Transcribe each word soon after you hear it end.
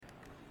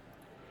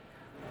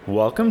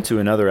Welcome to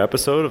another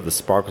episode of the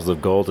Sparkles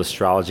of Gold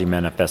Astrology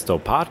Manifesto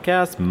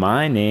podcast.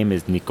 My name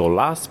is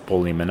Nicolas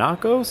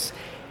Polimenakos.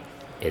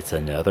 It's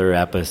another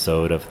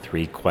episode of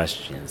 3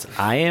 questions.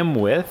 I am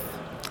with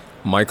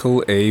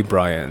Mychal A.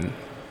 Bryan.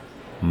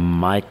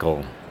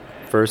 Mychal.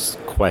 First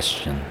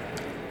question.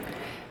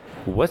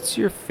 What's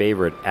your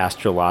favorite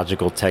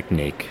astrological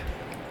technique?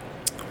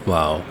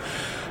 Wow.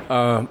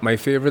 My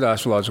favorite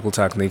astrological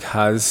technique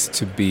has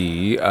to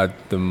be,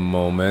 at the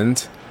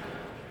moment...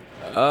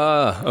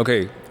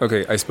 Okay.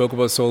 I spoke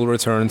about solar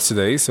returns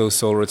today, so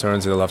solar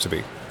returns it'll have to be.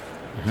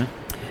 Mm-hmm.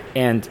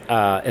 And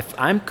if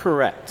I'm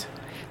correct,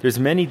 there's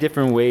many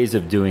different ways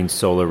of doing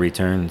solar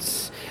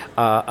returns.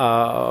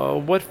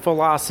 What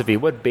philosophy,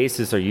 what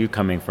basis are you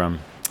coming from?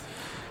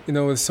 You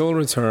know, with solar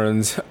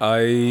returns,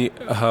 I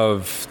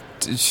have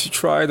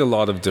tried a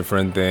lot of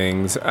different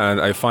things, and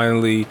I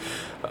finally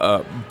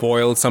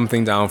boiled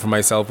something down for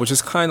myself, which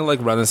is kind of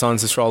like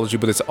Renaissance astrology,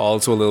 but it's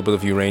also a little bit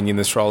of Uranian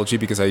astrology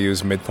because I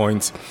use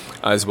midpoints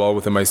as well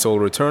within my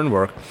solar return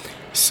work.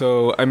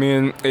 So, I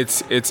mean,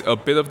 it's a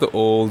bit of the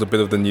old, a bit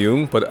of the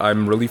new, but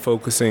I'm really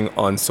focusing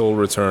on solar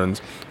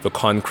returns for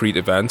concrete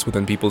events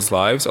within people's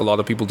lives. A lot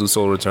of people do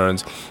solar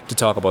returns to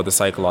talk about the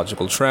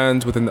psychological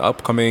trends within the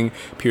upcoming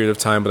period of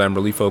time, but I'm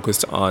really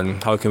focused on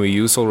how can we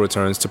use solar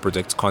returns to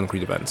predict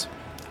concrete events.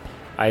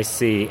 I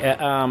see.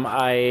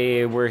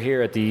 We're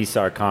here at the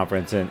ESAR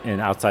conference in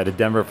outside of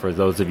Denver. For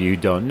those of you who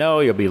don't know,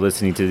 you'll be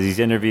listening to these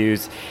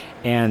interviews.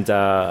 And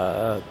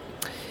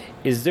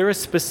is there a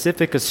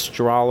specific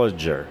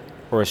astrologer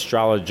or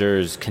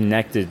astrologers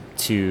connected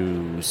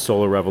to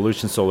solar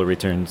revolution, solar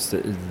returns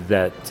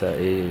that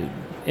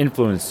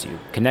influenced you,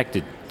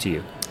 connected to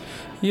you?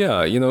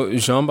 Yeah, you know,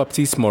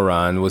 Jean-Baptiste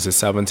Morin was a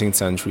 17th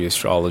century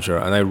astrologer,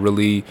 and I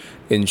really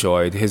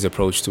enjoyed his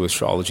approach to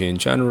astrology in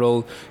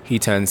general. He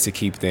tends to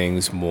keep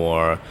things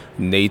more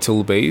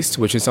natal-based,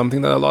 which is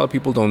something that a lot of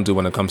people don't do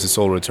when it comes to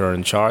solar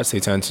return charts. They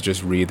tend to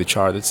just read the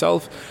chart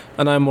itself,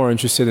 and I'm more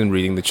interested in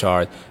reading the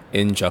chart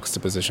in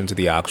juxtaposition to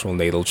the actual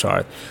natal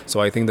chart.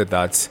 So I think that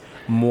that's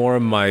more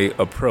my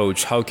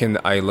approach. How can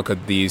I look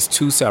at these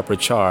 2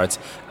 separate charts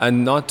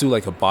and not do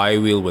like a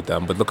bi-wheel with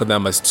them, but look at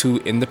them as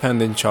 2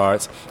 independent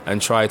charts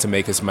and try to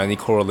make as many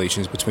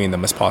correlations between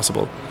them as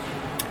possible?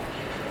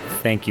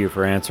 Thank you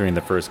for answering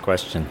the first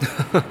question.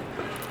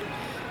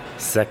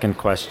 Second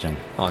question.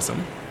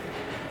 Awesome.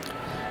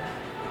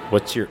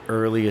 What's your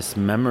earliest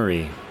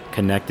memory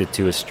connected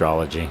to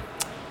astrology?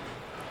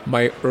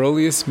 My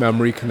earliest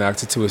memory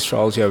connected to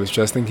astrology, I was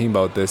just thinking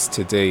about this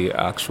today,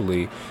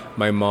 actually.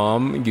 My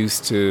mom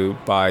used to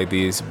buy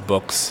these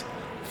books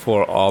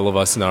for all of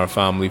us in our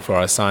family for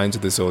our signs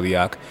of the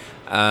zodiac.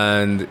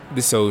 And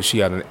so she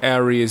had an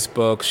Aries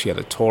book, she had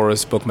a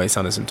Taurus book, my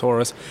son is in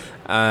Taurus.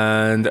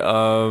 And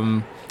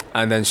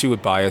then she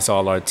would buy us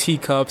all our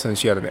teacups, and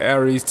she had an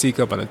Aries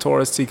teacup and a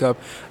Taurus teacup.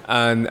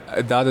 And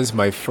that is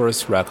my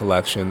first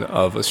recollection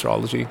of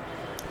astrology.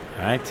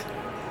 All right.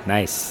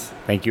 Nice.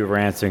 Thank you for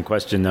answering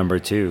question number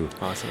 2.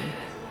 Awesome.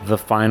 The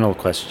final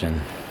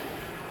question.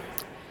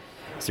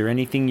 Is there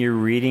anything you're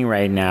reading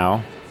right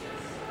now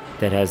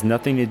that has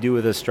nothing to do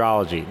with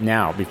astrology?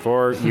 Now,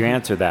 before you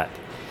answer that,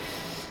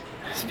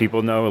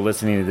 people know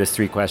listening to this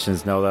 3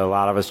 questions know that a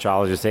lot of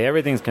astrologers say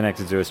everything's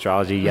connected to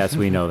astrology. Yes,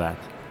 we know that.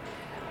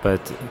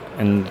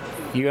 And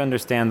you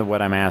understand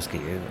what I'm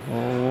asking you.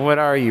 What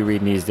are you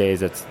reading these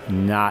days that's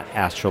not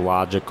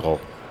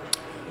astrological?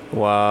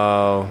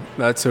 Wow,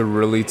 that's a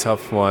really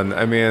tough one.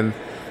 I mean,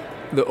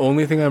 the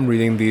only thing I'm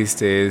reading these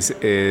days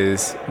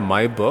is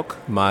my book,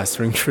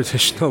 Mastering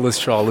Traditional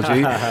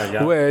Astrology,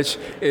 yeah, which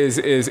is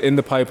in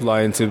the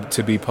pipeline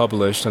to be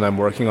published, and I'm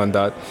working on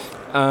that.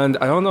 And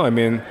I don't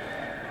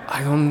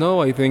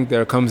know. I think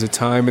there comes a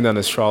time in an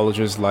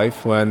astrologer's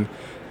life when,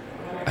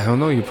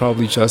 you're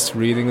probably just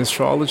reading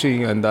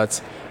astrology, and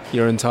that's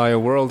your entire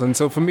world. And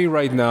so for me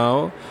right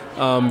now,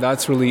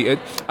 that's really it.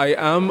 I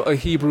am a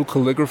Hebrew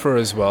calligrapher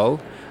as well.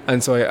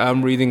 And so I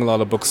am reading a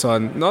lot of books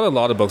not a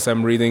lot of books,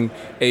 I'm reading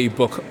a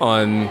book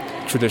on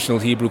traditional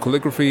Hebrew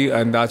calligraphy,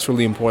 and that's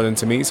really important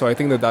to me. So I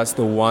think that that's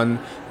the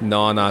one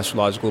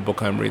non-astrological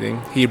book I'm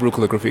reading, Hebrew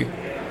calligraphy.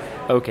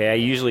 Okay, I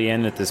usually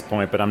end at this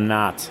point, but I'm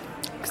not,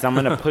 because I'm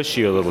going to push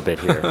you a little bit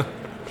here.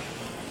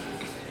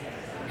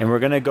 And we're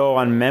going to go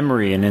on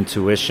memory and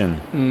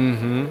intuition.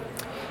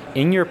 Mm-hmm.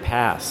 In your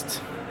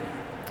past,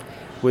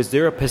 was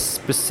there a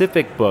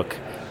specific book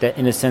that,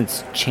 in a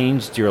sense,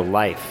 changed your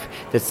life?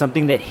 That's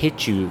something that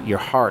hit you, your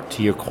heart,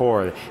 to your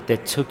core,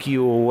 that took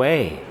you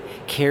away,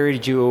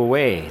 carried you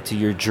away to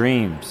your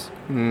dreams,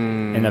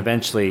 and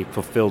eventually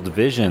fulfilled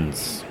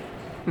visions?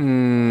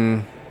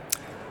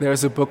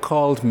 There's a book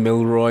called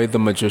Milroy the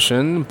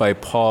Magician by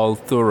Paul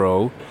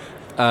Thoreau.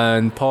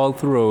 And Paul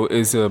Thoreau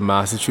is a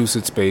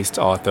Massachusetts-based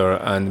author,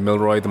 and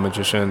Milroy the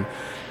Magician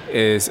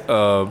is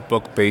a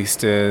book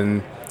based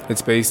in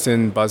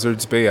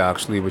Buzzards Bay,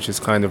 actually, which is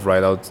kind of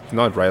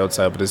not right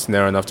outside, but it's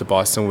near enough to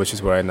Boston, which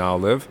is where I now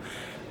live.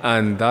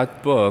 And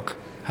that book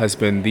has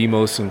been the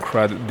most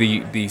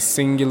the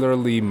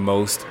singularly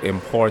most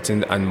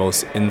important and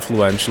most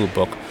influential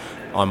book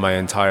on my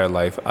entire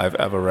life I've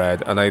ever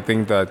read. And I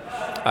think that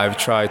I've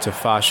tried to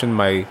fashion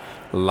my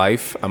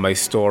life and my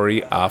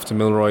story after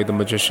Milroy the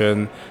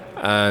Magician.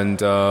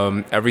 And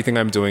everything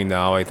I'm doing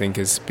now, I think,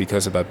 is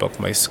because of that book.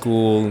 My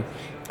school,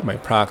 my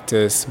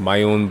practice,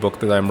 my own book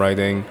that I'm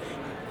writing,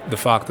 the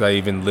fact that I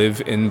even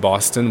live in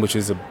Boston, which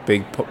is a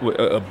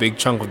big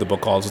chunk of the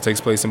book also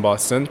takes place in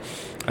Boston.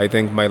 I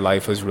think my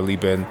life has really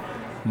been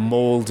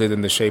molded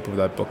in the shape of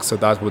that book. So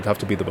that would have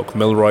to be the book,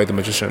 Milroy the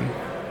Magician.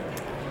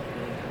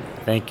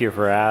 Thank you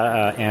for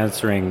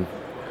answering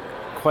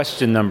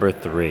question number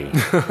 3.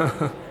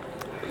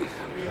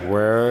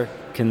 Where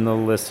can the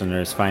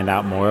listeners find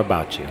out more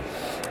about you?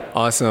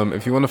 Awesome.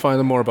 If you want to find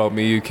out more about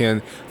me, you can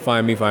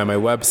find me via my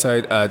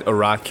website at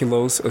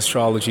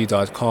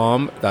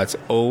oraculosastrology.com. That's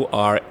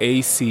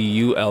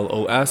ORACULOS,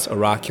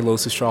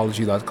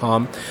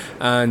 oraculosastrology.com.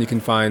 And you can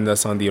find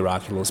us on the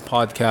Oraculos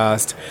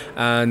podcast.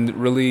 And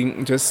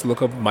really just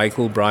look up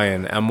Mychal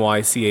Bryan,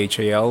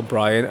 Mychal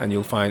Bryan, and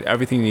you'll find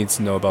everything you need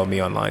to know about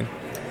me online.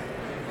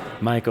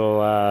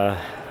 Mychal,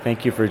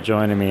 thank you for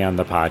joining me on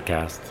the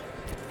podcast.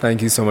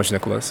 Thank you so much,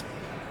 Nicholas.